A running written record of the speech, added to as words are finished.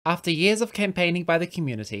After years of campaigning by the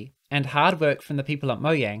community, and hard work from the people at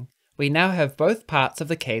Mojang, we now have both parts of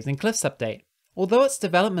the Caves and Cliffs update. Although its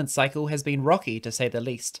development cycle has been rocky to say the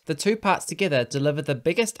least, the two parts together deliver the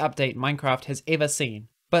biggest update Minecraft has ever seen.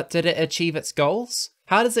 But did it achieve its goals?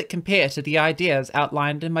 How does it compare to the ideas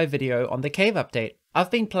outlined in my video on the Cave update? I've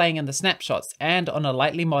been playing in the snapshots and on a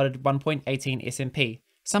lightly modded 1.18 SMP,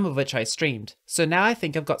 some of which I streamed, so now I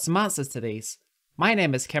think I've got some answers to these. My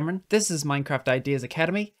name is Cameron, this is Minecraft Ideas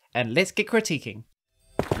Academy, and let's get critiquing.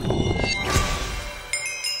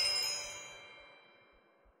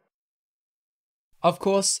 Of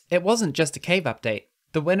course, it wasn't just a Cave update.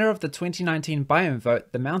 The winner of the 2019 biome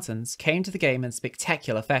vote, the Mountains, came to the game in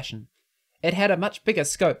spectacular fashion. It had a much bigger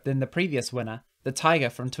scope than the previous winner, the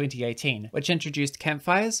Taiga from 2018, which introduced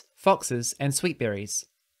campfires, foxes, and sweetberries.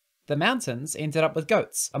 The Mountains ended up with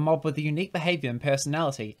goats, a mob with a unique behaviour and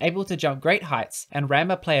personality, able to jump great heights and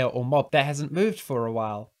ram a player or mob that hasn't moved for a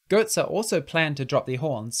while. Goats are also planned to drop their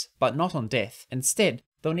horns, but not on death. Instead,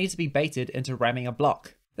 they'll need to be baited into ramming a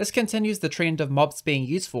block. This continues the trend of mobs being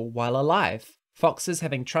useful while alive. Foxes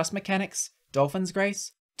having trust mechanics, dolphins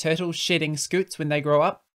grace, turtles shedding scoots when they grow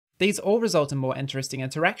up. These all result in more interesting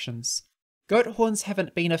interactions. Goat horns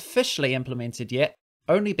haven't been officially implemented yet,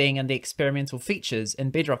 only being in the experimental features in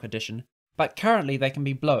Bedrock Edition, but currently they can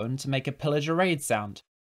be blown to make a pillager raid sound.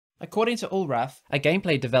 According to Ulraf, a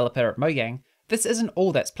gameplay developer at Mojang, this isn't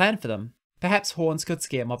all that's planned for them. Perhaps horns could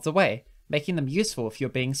scare mobs away, making them useful if you're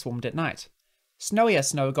being swarmed at night. Snowier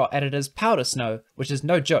Snow got added as Powder Snow, which is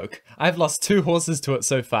no joke. I've lost 2 horses to it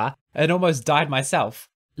so far, and almost died myself.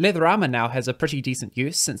 Leather armor now has a pretty decent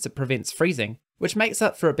use since it prevents freezing, which makes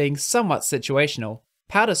up for it being somewhat situational.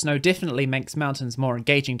 Powder Snow definitely makes mountains more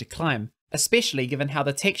engaging to climb, especially given how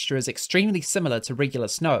the texture is extremely similar to regular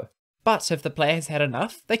snow. But if the player has had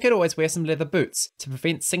enough, they could always wear some leather boots to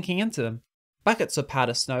prevent sinking into them. Buckets of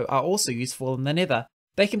Powder Snow are also useful in the Nether.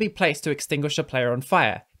 They can be placed to extinguish a player on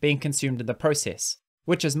fire, being consumed in the process,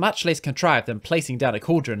 which is much less contrived than placing down a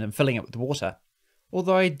cauldron and filling it with water.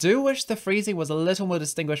 Although I do wish the freezing was a little more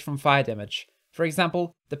distinguished from fire damage. For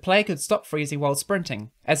example, the player could stop freezing while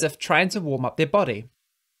sprinting, as if trying to warm up their body.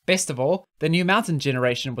 Best of all, the new mountain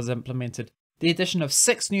generation was implemented. The addition of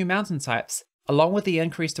 6 new mountain types, along with the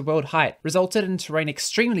increased world height, resulted in terrain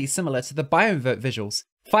extremely similar to the biome vote visuals.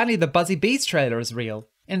 Finally, the Buzzy Bees trailer is real.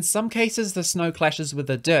 In some cases, the snow clashes with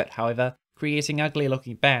the dirt, however, creating ugly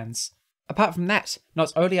looking bands. Apart from that,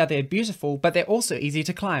 not only are they beautiful, but they're also easy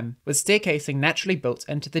to climb, with staircasing naturally built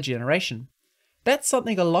into the generation. That's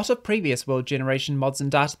something a lot of previous world generation mods and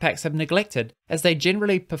data packs have neglected, as they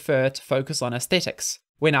generally prefer to focus on aesthetics.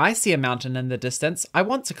 When I see a mountain in the distance, I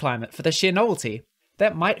want to climb it for the sheer novelty.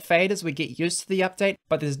 That might fade as we get used to the update,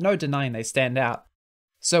 but there's no denying they stand out.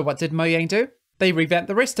 So what did Mojang do? They revamped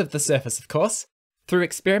the rest of the surface, of course. Through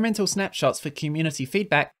experimental snapshots for community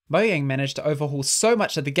feedback, Mojang managed to overhaul so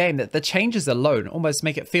much of the game that the changes alone almost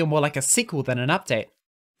make it feel more like a sequel than an update.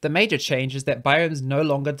 The major change is that biomes no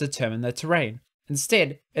longer determine the terrain.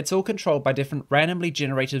 Instead, it's all controlled by different randomly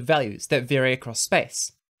generated values that vary across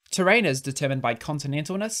space. Terrain is determined by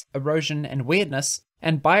continentalness, erosion, and weirdness,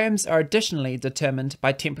 and biomes are additionally determined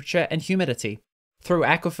by temperature and humidity. Throw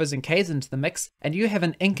aquifers and caves into the mix, and you have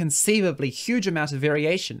an inconceivably huge amount of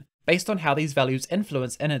variation based on how these values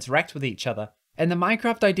influence and interact with each other. In the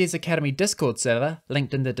Minecraft Ideas Academy Discord server,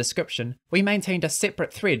 linked in the description, we maintained a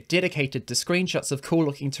separate thread dedicated to screenshots of cool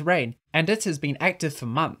looking terrain, and it has been active for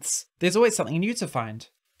months. There's always something new to find.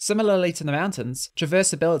 Similarly to the mountains,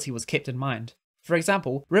 traversability was kept in mind. For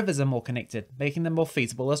example, rivers are more connected, making them more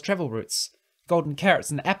feasible as travel routes. Golden carrots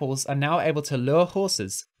and apples are now able to lure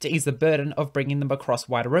horses, to ease the burden of bringing them across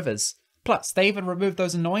wider rivers. Plus, they even removed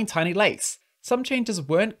those annoying tiny lakes. Some changes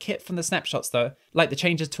weren't kept from the snapshots though, like the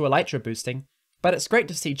changes to elytra boosting, but it's great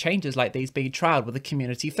to see changes like these being trialled with the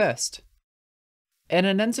community first. In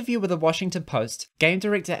an interview with the Washington Post, game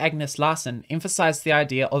director Agnes Larson emphasized the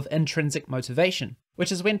idea of intrinsic motivation,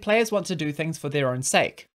 which is when players want to do things for their own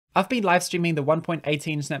sake. I've been live streaming the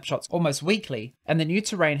 1.18 snapshots almost weekly, and the new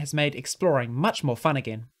terrain has made exploring much more fun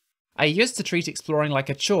again. I used to treat exploring like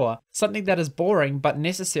a chore, something that is boring but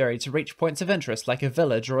necessary to reach points of interest like a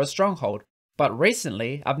village or a stronghold. But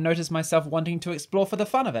recently, I've noticed myself wanting to explore for the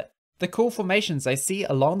fun of it. The cool formations I see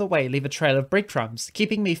along the way leave a trail of breadcrumbs,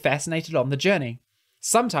 keeping me fascinated on the journey.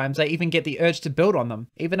 Sometimes I even get the urge to build on them,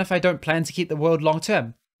 even if I don't plan to keep the world long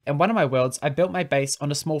term. In one of my worlds, I built my base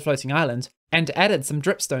on a small floating island, and added some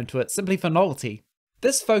dripstone to it simply for novelty.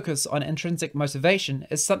 This focus on intrinsic motivation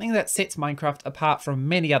is something that sets Minecraft apart from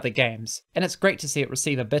many other games, and it's great to see it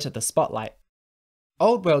receive a bit of the spotlight.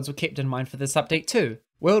 Old worlds were kept in mind for this update too.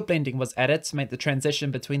 World blending was added to make the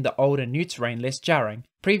transition between the old and new terrain less jarring.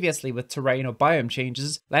 Previously, with terrain or biome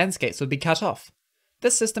changes, landscapes would be cut off.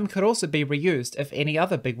 This system could also be reused if any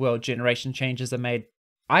other big world generation changes are made.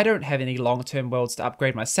 I don't have any long-term worlds to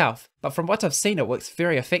upgrade myself, but from what I've seen it works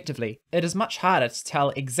very effectively. It is much harder to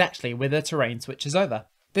tell exactly where the terrain switches over.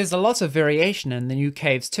 There's a lot of variation in the new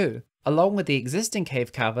caves too. Along with the existing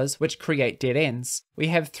cave carvers, which create dead ends, we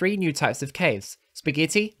have 3 new types of caves: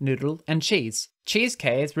 spaghetti, noodle, and cheese. Cheese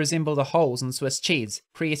caves resemble the holes in Swiss cheese,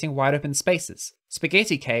 creating wide open spaces.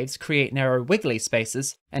 Spaghetti caves create narrow wiggly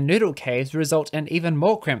spaces, and noodle caves result in even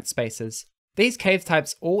more cramped spaces. These cave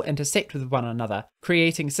types all intersect with one another,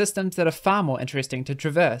 creating systems that are far more interesting to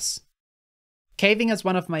traverse. Caving is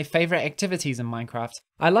one of my favourite activities in Minecraft.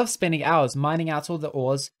 I love spending hours mining out all the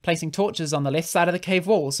ores, placing torches on the left side of the cave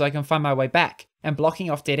wall so I can find my way back, and blocking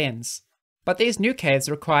off dead ends. But these new caves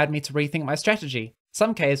required me to rethink my strategy.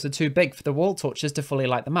 Some caves were too big for the wall torches to fully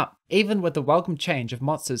light them up, even with the welcome change of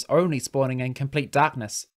monsters only spawning in complete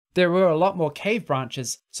darkness. There were a lot more cave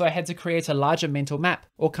branches, so I had to create a larger mental map,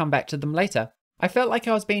 or come back to them later. I felt like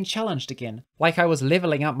I was being challenged again, like I was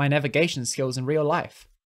leveling up my navigation skills in real life.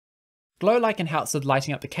 Glow lichen helps with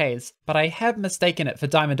lighting up the caves, but I have mistaken it for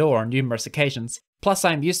diamond ore on numerous occasions. Plus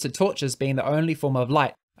I'm used to torches being the only form of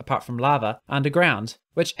light, apart from lava, underground,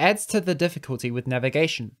 which adds to the difficulty with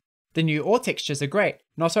navigation. The new ore textures are great.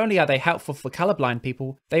 Not only are they helpful for colorblind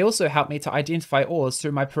people, they also help me to identify ores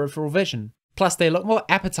through my peripheral vision. Plus they look more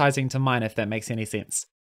appetizing to mine, if that makes any sense.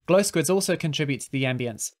 Glow squids also contribute to the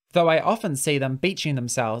ambience, though I often see them beaching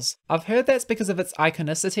themselves. I've heard that's because of its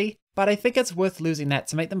iconicity, but I think it's worth losing that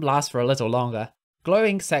to make them last for a little longer.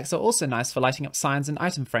 Glowing sacks are also nice for lighting up signs and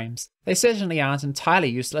item frames. They certainly aren't entirely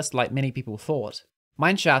useless like many people thought.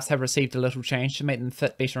 Mine shafts have received a little change to make them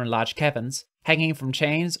fit better in large caverns, hanging from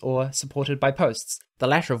chains or supported by posts, the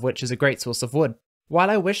latter of which is a great source of wood. While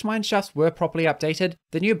I wish mine shafts were properly updated,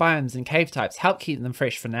 the new biomes and cave types help keep them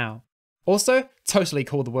fresh for now. Also, totally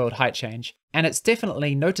cool the world height change, and it's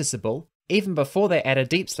definitely noticeable. Even before they added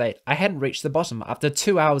deep slate, I hadn't reached the bottom after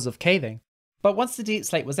 2 hours of caving. But once the deep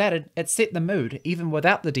slate was added, it set the mood even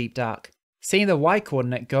without the deep dark. Seeing the Y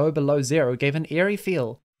coordinate go below 0 gave an eerie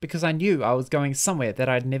feel, because I knew I was going somewhere that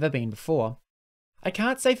I'd never been before. I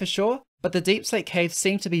can't say for sure, but the deep slate caves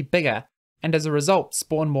seem to be bigger, and as a result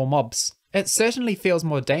spawn more mobs. It certainly feels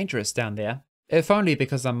more dangerous down there, if only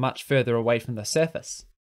because I'm much further away from the surface.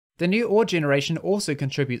 The new ore generation also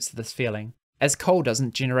contributes to this feeling, as coal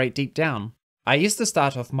doesn't generate deep down. I used to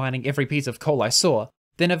start off mining every piece of coal I saw,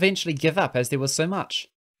 then eventually give up as there was so much.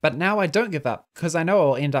 But now I don't give up, because I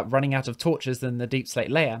know I'll end up running out of torches in the deep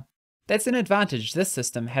slate layer. That's an advantage this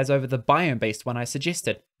system has over the biome-based one I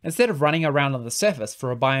suggested. Instead of running around on the surface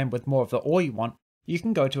for a biome with more of the ore you want, you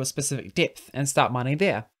can go to a specific depth and start mining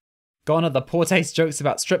there. Gone are the poor taste jokes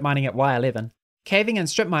about strip mining at Y11. Caving and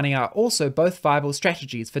strip mining are also both viable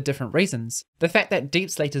strategies for different reasons. The fact that deep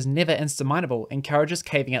slate is never insta-mineable encourages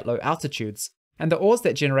caving at low altitudes, and the ores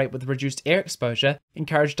that generate with reduced air exposure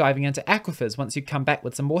encourage diving into aquifers once you come back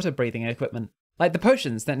with some water breathing equipment, like the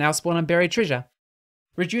potions that now spawn on buried treasure.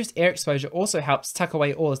 Reduced air exposure also helps tuck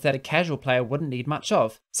away ores that a casual player wouldn't need much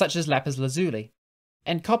of, such as lapis lazuli.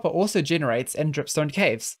 And copper also generates in Dripstone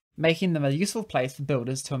Caves, making them a useful place for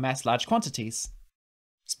builders to amass large quantities.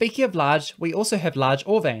 Speaking of large, we also have large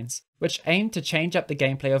ore veins, which aim to change up the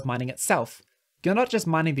gameplay of mining itself. You're not just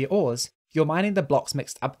mining the ores, you're mining the blocks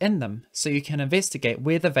mixed up in them, so you can investigate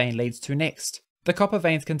where the vein leads to next. The copper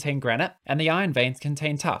veins contain granite, and the iron veins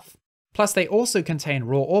contain tuff. Plus they also contain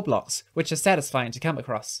raw ore blocks, which are satisfying to come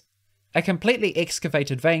across. A completely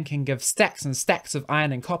excavated vein can give stacks and stacks of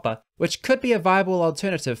iron and copper, which could be a viable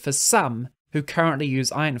alternative for some who currently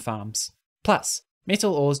use iron farms. Plus,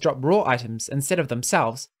 metal ores drop raw items instead of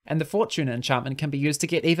themselves, and the fortune enchantment can be used to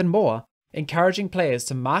get even more, encouraging players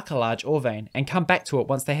to mark a large ore vein and come back to it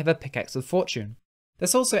once they have a pickaxe with fortune.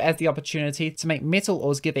 This also adds the opportunity to make metal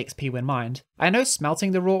ores give XP when mined. I know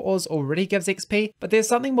smelting the raw ores already gives XP, but there's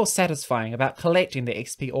something more satisfying about collecting the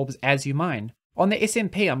XP orbs as you mine. On the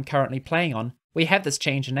SMP I'm currently playing on, we have this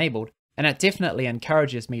change enabled, and it definitely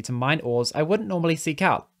encourages me to mine ores I wouldn't normally seek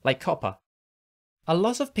out, like copper. A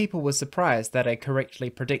lot of people were surprised that I correctly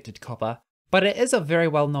predicted copper, but it is a very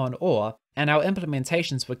well known ore, and our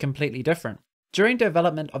implementations were completely different. During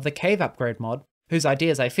development of the cave upgrade mod, whose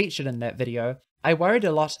ideas I featured in that video, I worried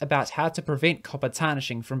a lot about how to prevent copper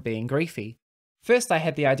tarnishing from being griefy. First I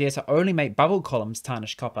had the idea to only make bubble columns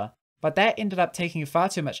tarnish copper, but that ended up taking far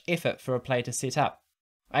too much effort for a player to set up.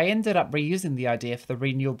 I ended up reusing the idea for the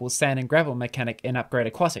renewable sand and gravel mechanic in Upgrade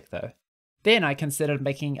Aquatic though. Then I considered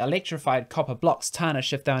making electrified copper blocks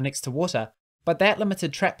tarnish if they were next to water, but that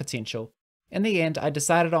limited trap potential. In the end, I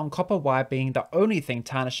decided on copper wire being the only thing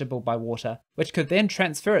tarnishable by water, which could then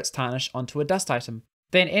transfer its tarnish onto a dust item.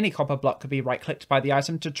 Then any copper block could be right-clicked by the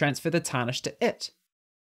item to transfer the tarnish to it.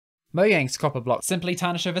 Mojang's copper blocks simply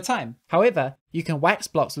tarnish over time. However, you can wax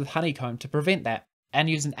blocks with honeycomb to prevent that, and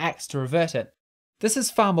use an axe to revert it. This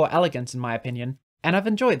is far more elegant in my opinion, and I've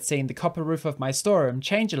enjoyed seeing the copper roof of my storeroom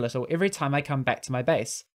change a little every time I come back to my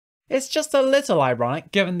base. It's just a little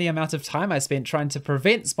ironic given the amount of time I spent trying to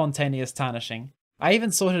prevent spontaneous tarnishing. I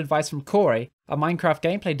even sought advice from Corey, a Minecraft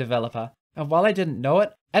gameplay developer, and while I didn't know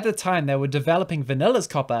it, at the time they were developing Vanilla's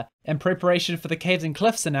copper in preparation for the Caves and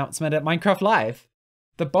Cliffs announcement at Minecraft Live.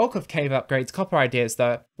 The bulk of Cave Upgrade's copper ideas,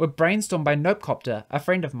 though, were brainstormed by Nopecopter, a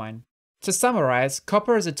friend of mine. To summarise,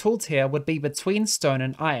 copper as a tool tier would be between stone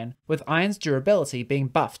and iron, with iron's durability being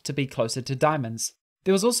buffed to be closer to diamonds.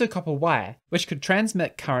 There was also copper wire, which could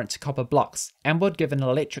transmit current to copper blocks, and would give an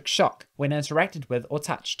electric shock when interacted with or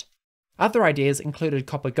touched. Other ideas included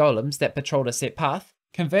copper golems that patrolled a set path,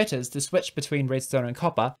 converters to switch between redstone and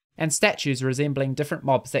copper, and statues resembling different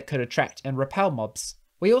mobs that could attract and repel mobs.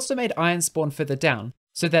 We also made iron spawn further down,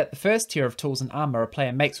 so that the first tier of tools and armour a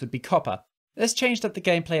player makes would be copper. This changed up the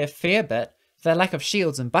gameplay a fair bit. The lack of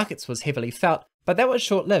shields and buckets was heavily felt, but that was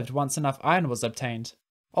short-lived once enough iron was obtained.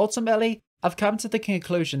 Ultimately, I've come to the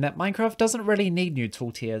conclusion that Minecraft doesn't really need new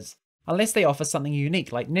tool tiers, unless they offer something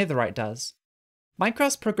unique like Netherite does.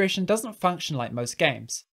 Minecraft's progression doesn't function like most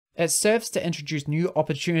games. It serves to introduce new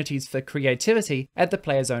opportunities for creativity at the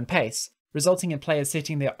player's own pace, resulting in players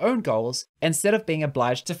setting their own goals instead of being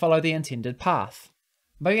obliged to follow the intended path.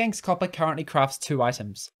 Mojang's copper currently crafts 2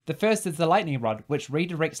 items. The first is the lightning rod, which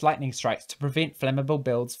redirects lightning strikes to prevent flammable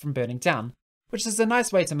builds from burning down, which is a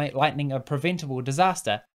nice way to make lightning a preventable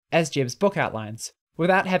disaster, as Jeb's book outlines,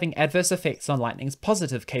 without having adverse effects on lightning's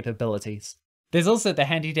positive capabilities. There's also the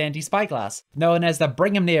handy-dandy spyglass, known as the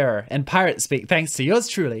Bring 'em Nearer in pirate speak thanks to yours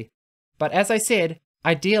truly. But as I said,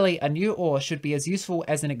 ideally a new ore should be as useful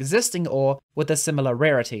as an existing ore with a similar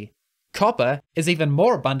rarity. Copper is even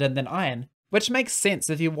more abundant than iron, which makes sense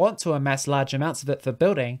if you want to amass large amounts of it for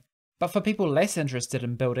building, but for people less interested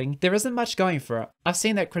in building, there isn't much going for it. I've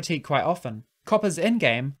seen that critique quite often. Copper's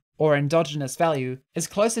in-game, or endogenous value, is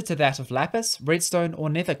closer to that of lapis, redstone, or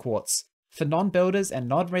nether quartz. For non-builders and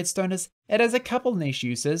non-redstoners, it has a couple niche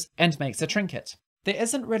uses and makes a trinket. There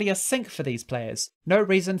isn't really a sink for these players, no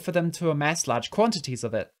reason for them to amass large quantities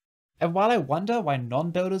of it. And while I wonder why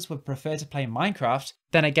non-builders would prefer to play Minecraft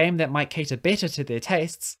than a game that might cater better to their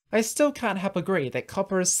tastes, I still can't help agree that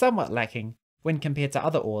copper is somewhat lacking when compared to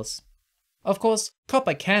other ores. Of course,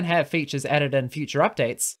 copper can have features added in future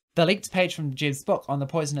updates. The leaked page from Jeb's book on the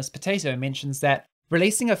poisonous potato mentions that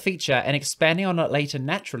releasing a feature and expanding on it later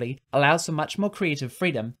naturally allows for much more creative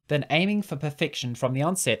freedom than aiming for perfection from the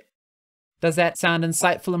onset. Does that sound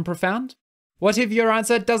insightful and profound? Whatever your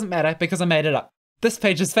answer, doesn't matter because I made it up. This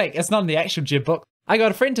page is fake, it's not in the actual Jeb book. I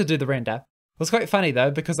got a friend to do the render. It was quite funny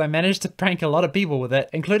though, because I managed to prank a lot of people with it,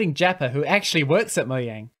 including Jappa, who actually works at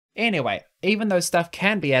Mojang. Anyway, even though stuff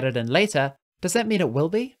can be added in later, does that mean it will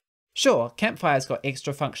be? Sure, Campfire's got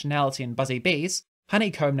extra functionality in Buzzy Bees,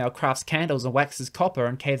 Honeycomb now crafts candles and waxes copper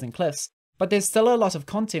in Caves and Cliffs, but there's still a lot of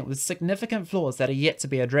content with significant flaws that are yet to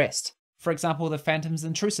be addressed. For example, the Phantom's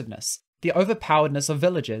intrusiveness, the overpoweredness of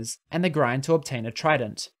villagers, and the grind to obtain a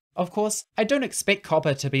trident. Of course, I don't expect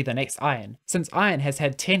copper to be the next iron, since iron has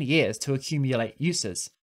had 10 years to accumulate uses.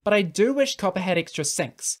 But I do wish copper had extra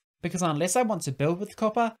sinks, because unless I want to build with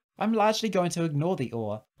copper, I'm largely going to ignore the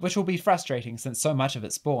ore, which will be frustrating since so much of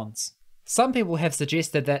it spawns. Some people have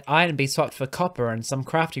suggested that iron be swapped for copper in some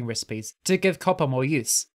crafting recipes to give copper more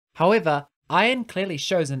use. However, iron clearly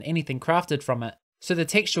shows in anything crafted from it, so the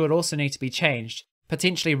texture would also need to be changed,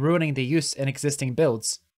 potentially ruining the use in existing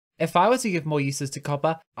builds. If I were to give more uses to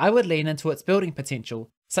copper, I would lean into its building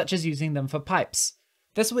potential, such as using them for pipes.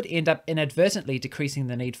 This would end up inadvertently decreasing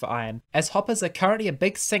the need for iron, as hoppers are currently a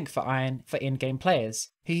big sink for iron for endgame players,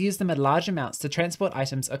 who use them in large amounts to transport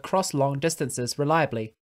items across long distances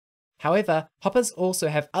reliably. However, hoppers also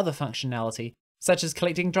have other functionality, such as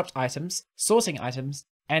collecting dropped items, sorting items,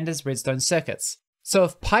 and as redstone circuits. So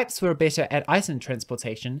if pipes were better at item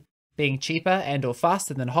transportation, being cheaper and or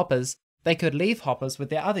faster than hoppers, they could leave hoppers with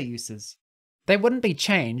their other uses. They wouldn't be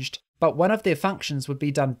changed, but one of their functions would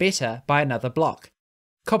be done better by another block.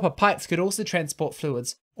 Copper pipes could also transport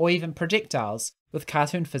fluids, or even projectiles, with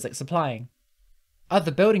cartoon physics applying.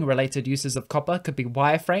 Other building related uses of copper could be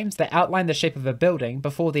wireframes that outline the shape of a building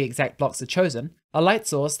before the exact blocks are chosen, a light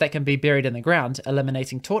source that can be buried in the ground,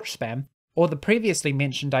 eliminating torch spam, or the previously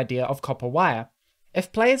mentioned idea of copper wire.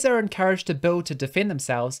 If players are encouraged to build to defend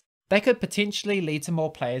themselves, they could potentially lead to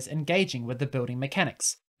more players engaging with the building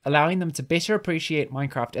mechanics, allowing them to better appreciate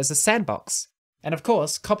Minecraft as a sandbox. And of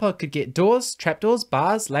course, copper could get doors, trapdoors,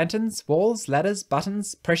 bars, lanterns, walls, ladders,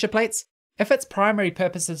 buttons, pressure plates. If its primary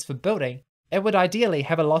purpose is for building, it would ideally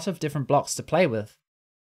have a lot of different blocks to play with.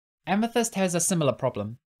 Amethyst has a similar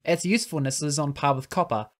problem. Its usefulness is on par with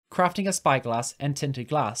copper, crafting a spyglass and tinted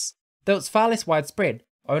glass, though it's far less widespread,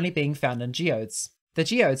 only being found in geodes. The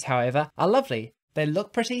geodes, however, are lovely. They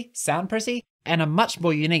look pretty, sound pretty, and are much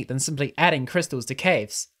more unique than simply adding crystals to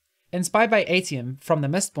caves. Inspired by Atium from the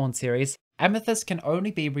Mistborn series, Amethyst can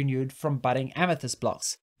only be renewed from budding amethyst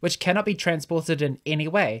blocks, which cannot be transported in any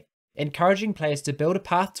way, encouraging players to build a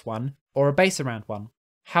path to one or a base around one.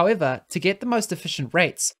 However, to get the most efficient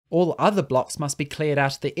rates, all other blocks must be cleared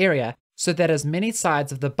out of the area so that as many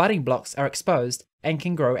sides of the budding blocks are exposed and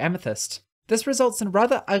can grow amethyst. This results in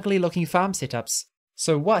rather ugly looking farm setups.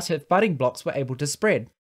 So what if budding blocks were able to spread?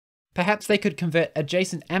 Perhaps they could convert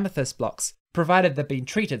adjacent amethyst blocks, provided they've been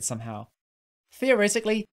treated somehow.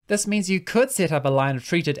 Theoretically, this means you could set up a line of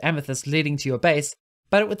treated amethyst leading to your base,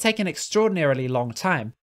 but it would take an extraordinarily long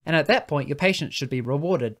time, and at that point your patience should be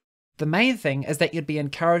rewarded. The main thing is that you'd be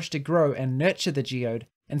encouraged to grow and nurture the geode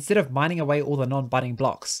instead of mining away all the non-budding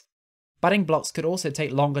blocks. Budding blocks could also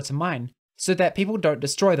take longer to mine, so that people don't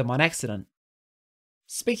destroy them on accident.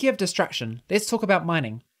 Speaking of destruction, let's talk about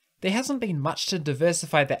mining. There hasn't been much to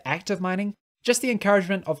diversify the act of mining, just the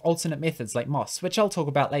encouragement of alternate methods like moss, which I'll talk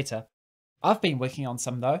about later. I've been working on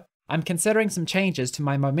some though. I'm considering some changes to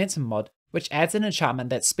my momentum mod, which adds an enchantment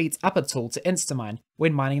that speeds up a tool to insta-mine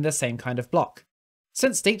when mining the same kind of block.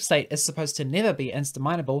 Since Deep Slate is supposed to never be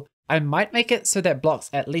insta-mineable, I might make it so that blocks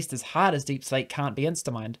at least as hard as Deep Slate can't be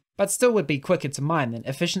insta-mined, but still would be quicker to mine than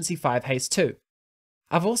Efficiency 5 Haste 2.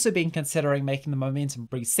 I've also been considering making the momentum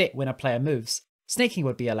reset when a player moves. Sneaking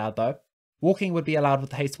would be allowed though. Walking would be allowed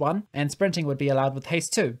with Haste 1, and sprinting would be allowed with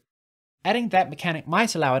Haste 2. Adding that mechanic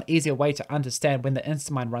might allow an easier way to understand when the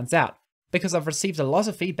insta-mine runs out, because I've received a lot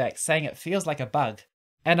of feedback saying it feels like a bug.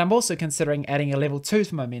 And I'm also considering adding a level 2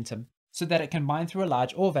 to momentum, so that it can mine through a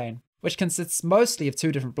large ore vein, which consists mostly of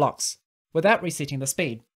 2 different blocks, without resetting the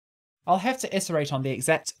speed. I'll have to iterate on the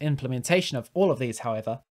exact implementation of all of these,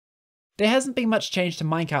 however. There hasn't been much change to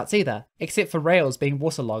minecarts either, except for rails being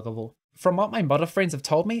waterloggable. From what my modder friends have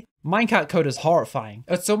told me, minecart code is horrifying.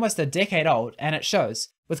 It's almost a decade old, and it shows,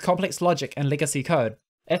 with complex logic and legacy code.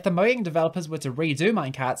 If the Mojang developers were to redo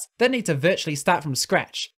minecarts, they'd need to virtually start from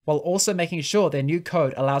scratch, while also making sure their new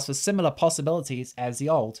code allows for similar possibilities as the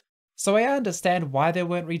old. So I understand why they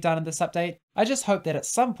weren't redone in this update, I just hope that at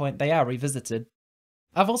some point they are revisited.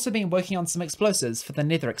 I've also been working on some explosives for the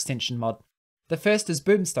Nether extension mod. The first is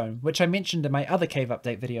Boomstone, which I mentioned in my other cave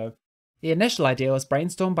update video. The initial idea was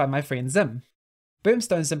brainstormed by my friend Zim.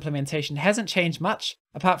 Boomstone's implementation hasn't changed much,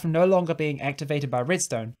 apart from no longer being activated by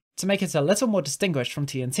redstone, to make it a little more distinguished from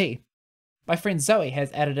TNT. My friend Zoe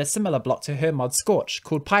has added a similar block to her mod Scorch,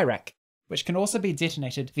 called Pyrac, which can also be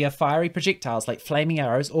detonated via fiery projectiles like flaming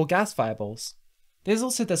arrows or gas fireballs. There's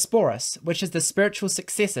also the Sporus, which is the spiritual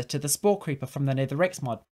successor to the Spore Creeper from the Netherrex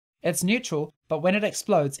mod. It's neutral, but when it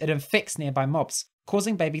explodes it infects nearby mobs,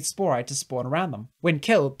 causing baby Sporite to spawn around them. When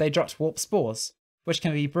killed, they drop warp spores, which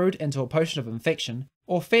can be brewed into a potion of infection,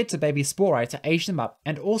 or fed to baby Sporite to age them up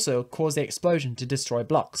and also cause the explosion to destroy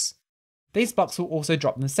blocks. These blocks will also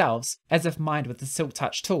drop themselves, as if mined with the Silk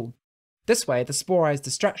Touch tool. This way, the Sporeye's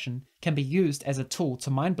destruction can be used as a tool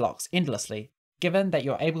to mine blocks endlessly, given that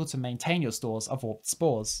you're able to maintain your stores of warped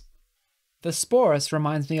spores. The Sporus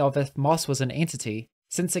reminds me of if moss was an entity,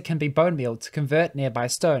 since it can be bone mealed to convert nearby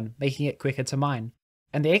stone, making it quicker to mine,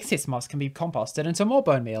 and the excess moss can be composted into more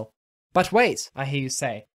bone meal. But wait, I hear you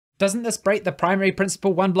say, doesn't this break the primary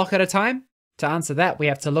principle one block at a time? To answer that, we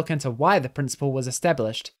have to look into why the principle was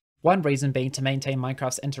established. One reason being to maintain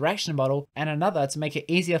Minecraft's interaction model, and another to make it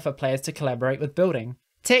easier for players to collaborate with building.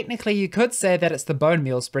 Technically, you could say that it's the bone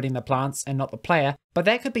meal spreading the plants and not the player, but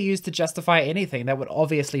that could be used to justify anything that would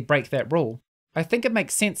obviously break that rule. I think it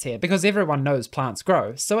makes sense here because everyone knows plants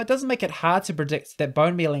grow, so it doesn't make it hard to predict that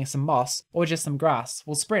bone mealing some moss, or just some grass,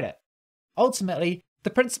 will spread it. Ultimately,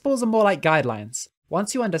 the principles are more like guidelines.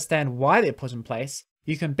 Once you understand why they're put in place,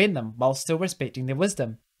 you can bend them while still respecting their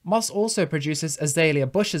wisdom. Moss also produces azalea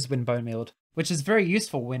bushes when bone mealed, which is very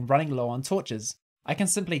useful when running low on torches. I can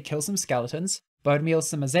simply kill some skeletons, bone meal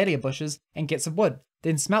some azalea bushes, and get some wood,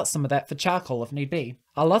 then smelt some of that for charcoal if need be.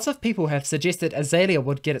 A lot of people have suggested azalea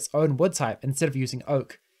would get its own wood type instead of using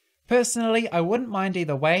oak. Personally, I wouldn't mind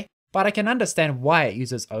either way, but I can understand why it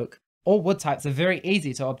uses oak. All wood types are very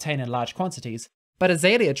easy to obtain in large quantities, but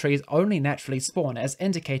azalea trees only naturally spawn as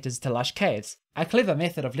indicators to Lush Caves, a clever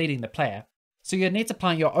method of leading the player. So you'd need to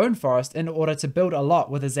plant your own forest in order to build a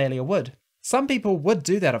lot with azalea wood. Some people would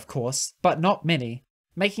do that of course, but not many,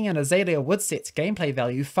 making an Azalea Woodset's gameplay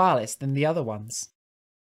value far less than the other ones.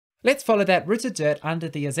 Let's follow that rooted dirt under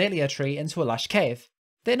the Azalea tree into a lush cave.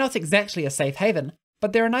 They're not exactly a safe haven,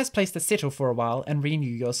 but they're a nice place to settle for a while and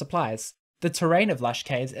renew your supplies. The terrain of lush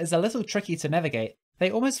caves is a little tricky to navigate.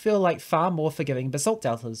 They almost feel like far more forgiving basalt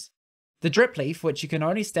deltas. The drip leaf, which you can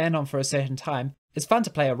only stand on for a certain time, is fun to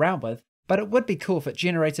play around with, but it would be cool if it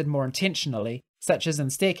generated more intentionally, such as in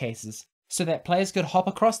staircases, so that players could hop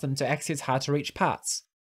across them to access hard to reach parts.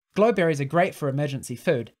 Glowberries are great for emergency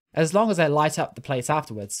food, as long as they light up the place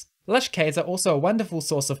afterwards. Lush caves are also a wonderful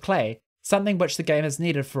source of clay, something which the game has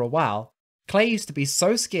needed for a while. Clay used to be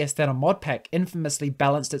so scarce that a mod pack infamously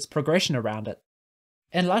balanced its progression around it.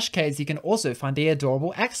 In lush caves you can also find the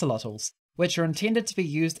adorable axolotls, which are intended to be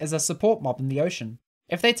used as a support mob in the ocean.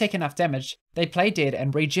 If they take enough damage, they play dead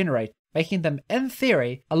and regenerate, making them, in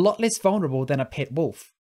theory, a lot less vulnerable than a pet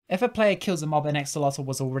wolf. If a player kills a mob an axolotl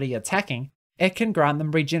was already attacking, it can grant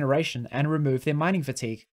them regeneration and remove their mining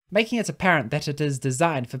fatigue, making it apparent that it is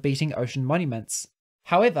designed for beating ocean monuments.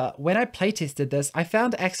 However, when I playtested this, I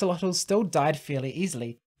found axolotls still died fairly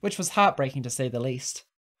easily, which was heartbreaking to say the least.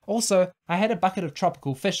 Also, I had a bucket of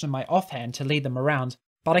tropical fish in my offhand to lead them around,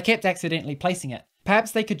 but I kept accidentally placing it.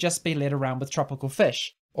 Perhaps they could just be led around with tropical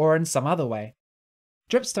fish, or in some other way.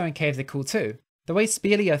 Dripstone Caves are cool too. The way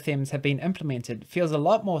speleothems have been implemented feels a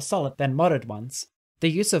lot more solid than modded ones. The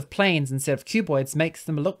use of planes instead of cuboids makes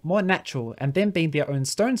them look more natural, and them being their own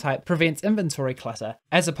stone type prevents inventory clutter,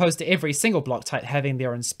 as opposed to every single block type having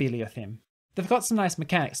their own speleothem. They've got some nice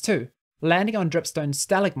mechanics too. Landing on dripstone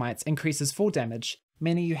stalagmites increases fall damage,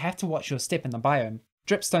 meaning you have to watch your step in the biome.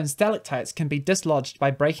 Dripstone stalactites can be dislodged by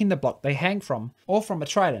breaking the block they hang from, or from a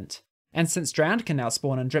trident. And since drowned can now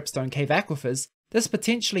spawn in dripstone cave aquifers, this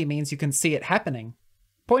potentially means you can see it happening.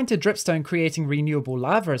 Pointed dripstone creating renewable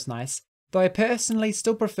lava is nice, though I personally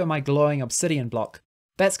still prefer my glowing obsidian block.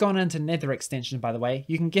 That's gone into Nether extension by the way.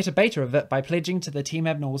 You can get a beta of it by pledging to the Team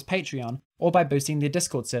Abnormal's Patreon, or by boosting their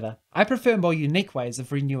Discord server. I prefer more unique ways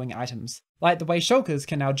of renewing items, like the way shulkers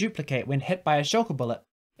can now duplicate when hit by a shulker bullet.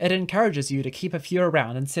 It encourages you to keep a few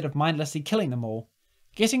around instead of mindlessly killing them all.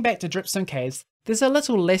 Getting back to Dripstone Caves, there's a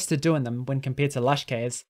little less to do in them when compared to Lush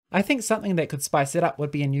Caves. I think something that could spice it up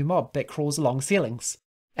would be a new mob that crawls along ceilings.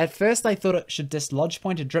 At first I thought it should dislodge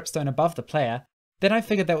pointed dripstone above the player, then I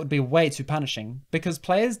figured that would be way too punishing, because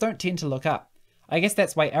players don't tend to look up. I guess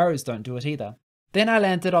that's why arrows don't do it either. Then I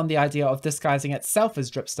landed on the idea of disguising itself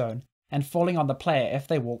as dripstone, and falling on the player if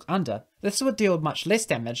they walk under. This would deal much less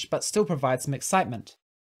damage, but still provide some excitement.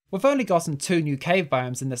 We've only gotten 2 new cave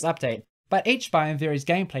biomes in this update, but each biome varies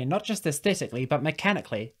gameplay not just aesthetically but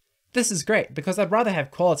mechanically. This is great because I'd rather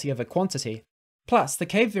have quality over quantity. Plus, the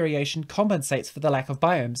cave variation compensates for the lack of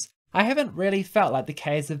biomes. I haven't really felt like the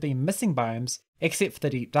caves have been missing biomes, except for the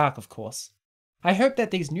Deep Dark of course. I hope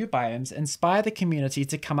that these new biomes inspire the community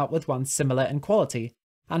to come up with one similar in quality.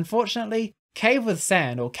 Unfortunately, cave with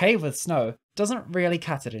sand or cave with snow doesn't really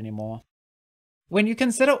cut it anymore. When you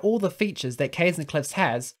consider all the features that Caves and Cliffs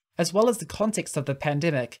has, as well as the context of the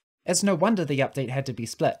pandemic, it's no wonder the update had to be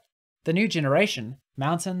split. The new generation,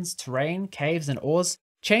 mountains, terrain, caves and ores,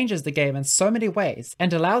 changes the game in so many ways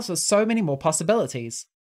and allows for so many more possibilities.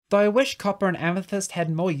 Though I wish Copper and Amethyst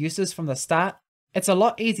had more uses from the start, it's a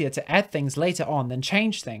lot easier to add things later on than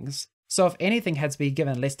change things, so if anything had to be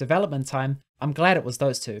given less development time, I'm glad it was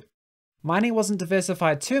those two. Mining wasn't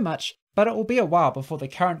diversified too much, but it will be a while before the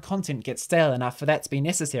current content gets stale enough for that to be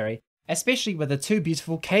necessary, especially with the 2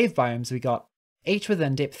 beautiful cave biomes we got, each with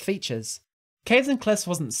in-depth features. Caves and Cliffs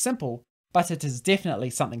wasn't simple, but it is definitely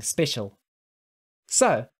something special.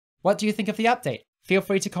 So, what do you think of the update? Feel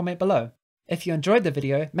free to comment below. If you enjoyed the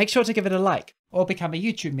video, make sure to give it a like, or become a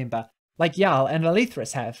YouTube member, like Jarl and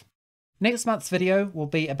Alethris have. Next month's video will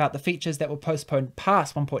be about the features that were postponed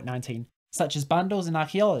past 1.19, such as bundles and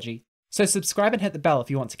archaeology, so subscribe and hit the bell if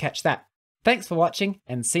you want to catch that. Thanks for watching,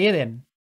 and see you then!